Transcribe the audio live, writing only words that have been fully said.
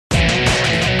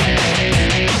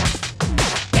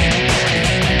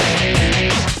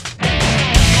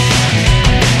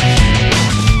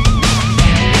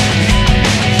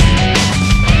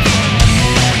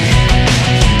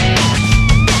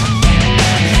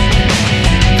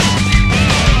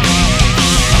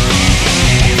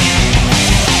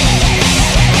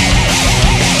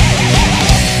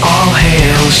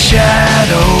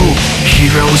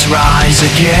heroes rise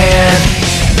again,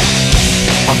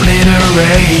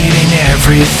 obliterating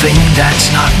everything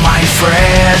that's not my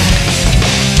friend.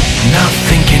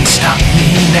 Nothing can stop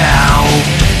me now,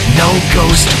 no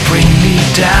ghost to bring me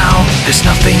down. There's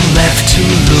nothing left to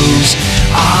lose,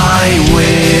 I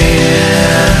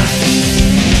win.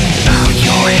 Bow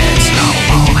your heads low,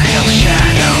 all hail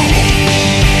shadow.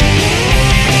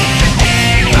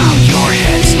 Bow your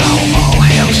heads low, all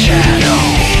hail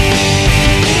shadow.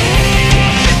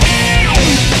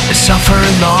 Suffer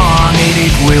long,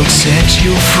 it will set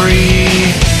you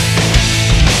free.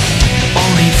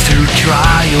 Only through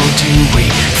trial do we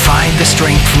find the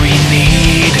strength we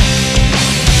need.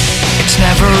 It's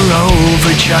never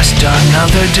over, just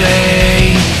another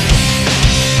day.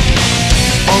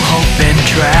 All hope and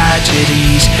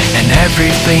tragedies and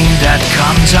everything that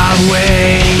comes our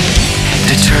way.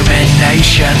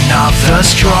 Determination of the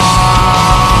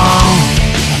strong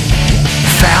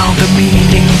found the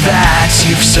meaning that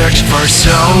you've searched for so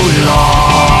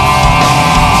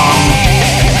long.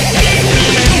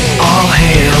 All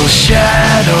hail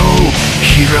shadow,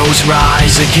 heroes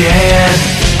rise again,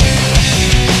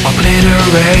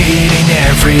 obliterating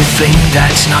everything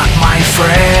that's not my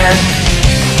friend.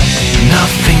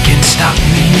 Nothing can stop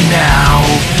me now,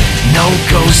 no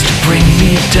ghost to bring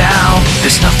me down.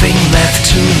 There's nothing left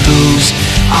to lose,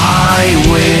 I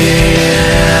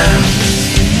win.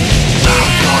 Bow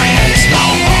your heads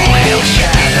low, all hail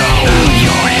shadow. Bow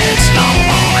your heads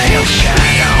low, all hail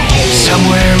shadow.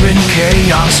 Somewhere in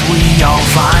chaos we all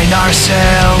find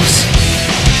ourselves.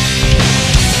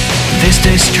 This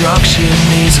destruction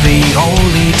is the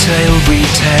only tale we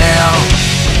tell.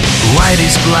 White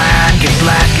is black and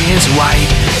black is white,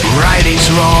 right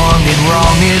is wrong and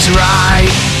wrong is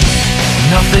right.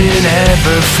 Nothing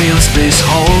ever fills this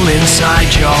hole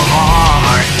inside your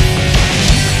heart.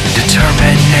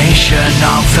 Determination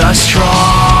of the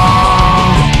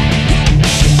strong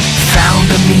found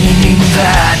the meaning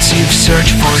that you've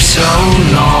searched for so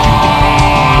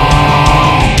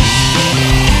long.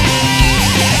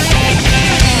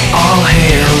 All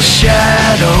hail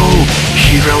shadow,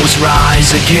 heroes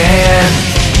rise again,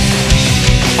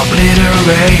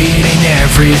 obliterating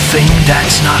everything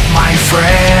that's not my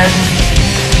friend.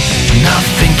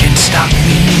 Nothing can stop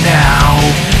me now,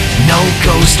 no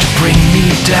ghost to bring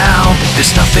me down.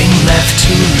 There's nothing left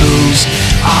to lose,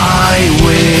 I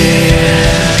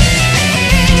win.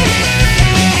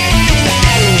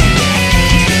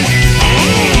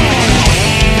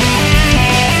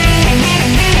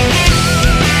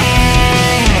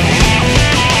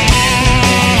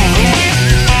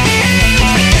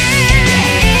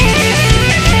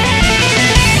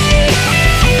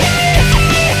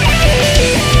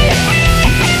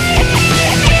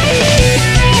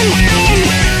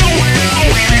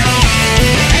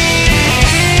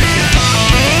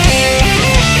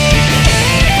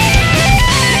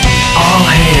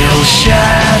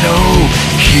 Shadow,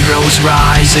 heroes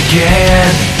rise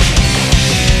again,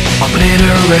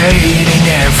 obliterating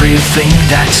everything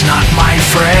that's not my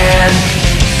friend.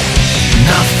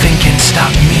 Nothing can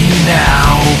stop me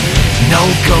now, no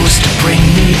ghost to bring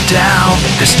me down.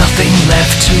 There's nothing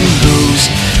left to lose,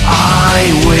 I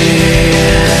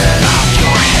win.